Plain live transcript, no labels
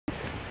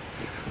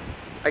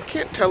I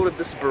can't tell if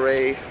this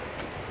beret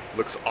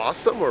looks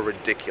awesome or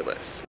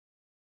ridiculous.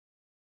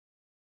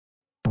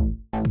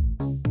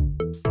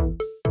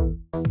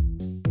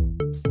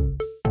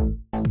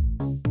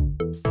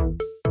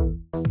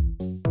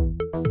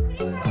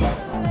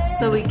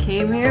 So we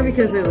came here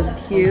because it was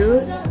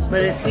cute,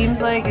 but it seems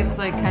like it's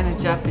like kind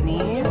of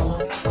Japanese.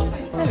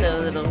 Hello,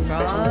 little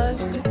frog.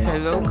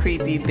 Hello,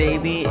 creepy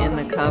baby in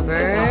the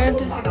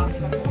cupboard.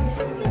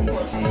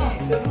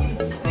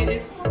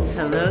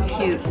 Hello,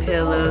 cute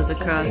pillows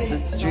across the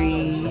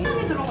street.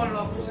 Did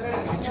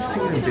you see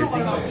I'm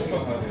busy?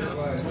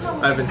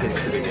 I haven't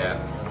tasted it yet.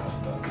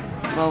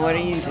 Well, what are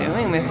you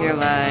doing with your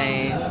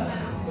life?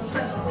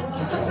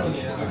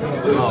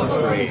 Oh, it's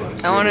great.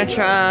 I want to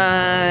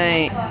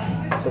try.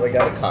 So I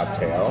got a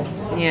cocktail.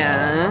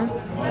 Yeah.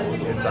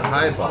 It's a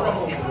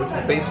highball, which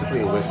is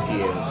basically a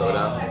whiskey and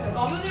soda.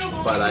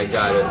 But I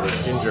got it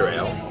with ginger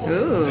ale.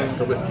 Ooh. It's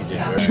a whiskey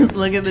ginger. Just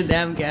look at the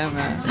damn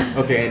camera.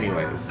 Okay,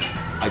 anyways.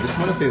 I just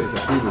want to say that the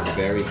food was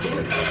very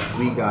good.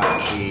 We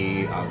got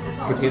the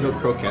potato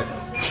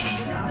croquettes,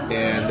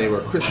 and they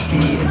were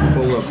crispy and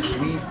full of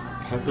sweet,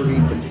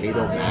 peppery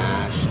potato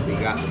mash. We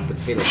got the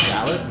potato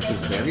salad, which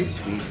was very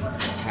sweet.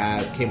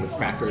 Came with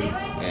crackers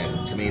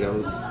and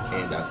tomatoes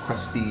and a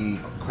crusty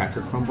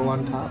cracker crumble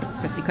on top.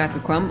 Crusty cracker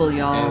crumble,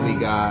 y'all. And we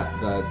got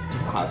the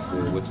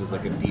tohasu, which is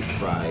like a deep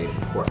fried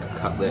pork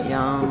cutlet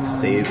with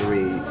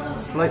savory,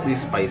 slightly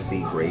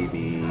spicy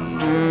gravy,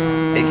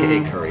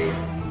 aka curry.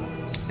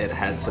 It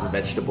had some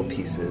vegetable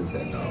pieces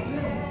and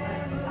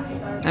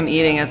I'm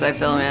eating as I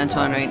film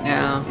Antoine right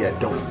now. yeah,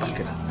 don't fuck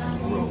it up,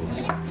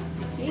 Rose.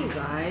 Hey you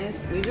guys,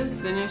 we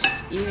just finished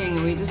eating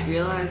and we just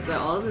realized that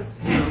all of this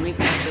food only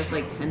cost us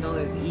like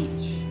 $10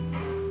 each.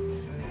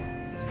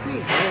 It's pretty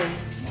good.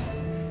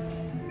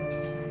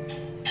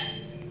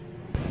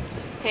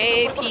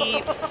 Hey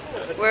peeps,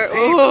 we're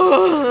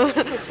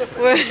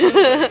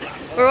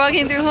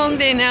walking through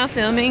Hongdae now,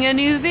 filming a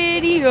new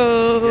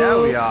video. Yeah,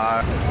 we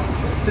are.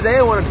 Today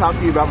I want to talk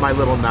to you about my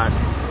little nut.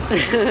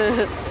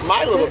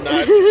 My little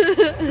nut.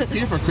 It's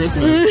here for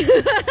Christmas.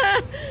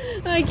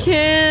 I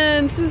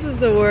can't. This is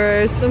the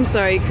worst. I'm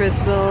sorry,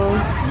 Crystal.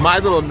 My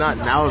little nut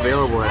now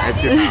available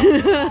at your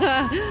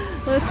house.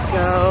 Let's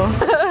go.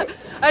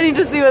 I need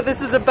to see what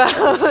this is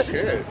about.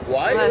 Shit.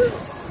 Why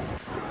is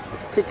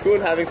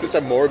Cocoon having such a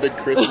morbid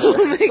Christmas?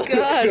 Oh my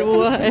god,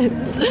 what?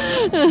 It's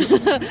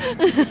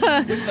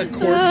like the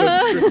corpse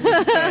of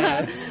Christmas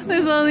past.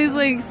 There's all these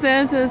like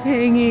Santas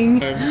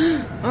hanging.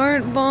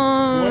 Art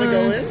bombs. You wanna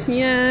go in?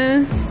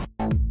 Yes.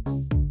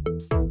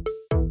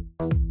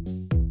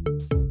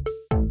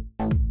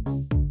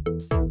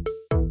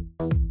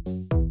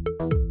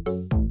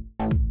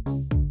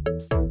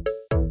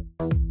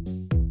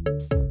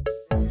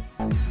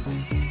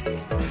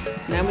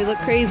 Now we look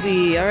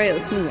crazy. Alright,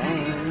 let's move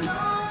on.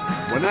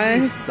 When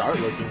did we start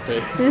looking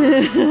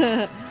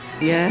crazy?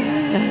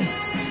 Yes.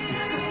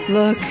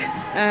 Look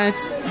at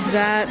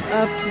that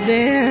up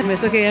there.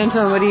 Miss, okay,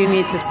 Anton, what do you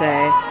need to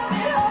say?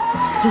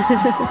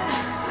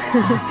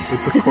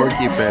 It's a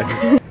corky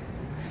bed.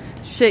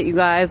 Shit, you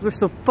guys, we're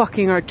so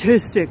fucking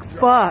artistic.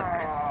 Fuck.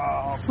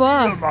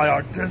 Fuck. My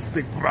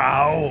artistic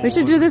brow. We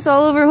should do this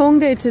all over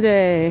Hongdae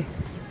today.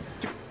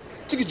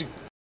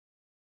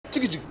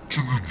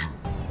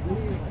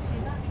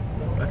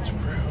 That's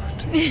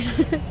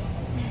rude.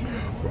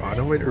 We're on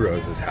our way to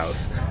Rose's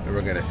house, and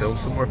we're gonna film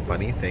some more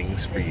funny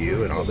things for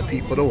you and all the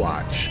people to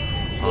watch.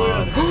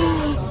 What?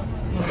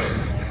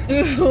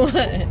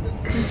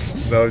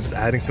 No, just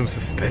adding some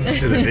suspense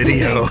to the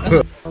video.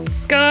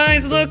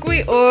 Guys, look,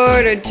 we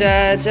ordered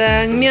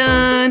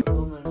jjajangmyeon.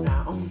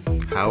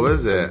 How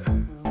is it?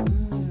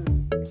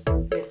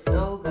 It's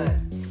so good.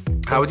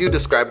 How would you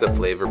describe the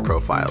flavor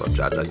profile of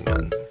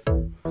jjajangmyeon?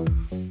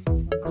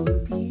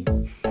 Gloopy.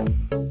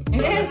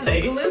 It is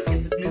gloopy.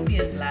 It's gloopy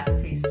and black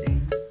tasting.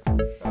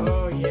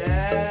 Oh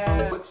yeah.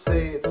 I would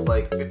say it's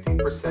like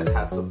 50%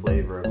 has the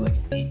flavor of like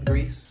meat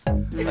grease.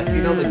 Like,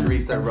 you know the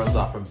grease that runs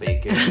off from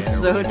bacon?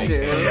 That's so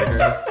true.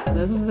 That's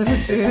so true.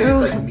 It tastes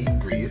like meat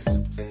grease.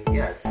 And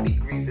yeah, it's meat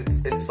grease.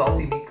 It's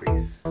salty meat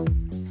grease.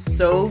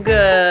 So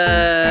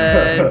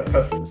good.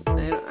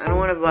 I don't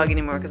want to vlog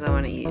anymore because I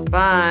want to eat.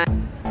 Bye.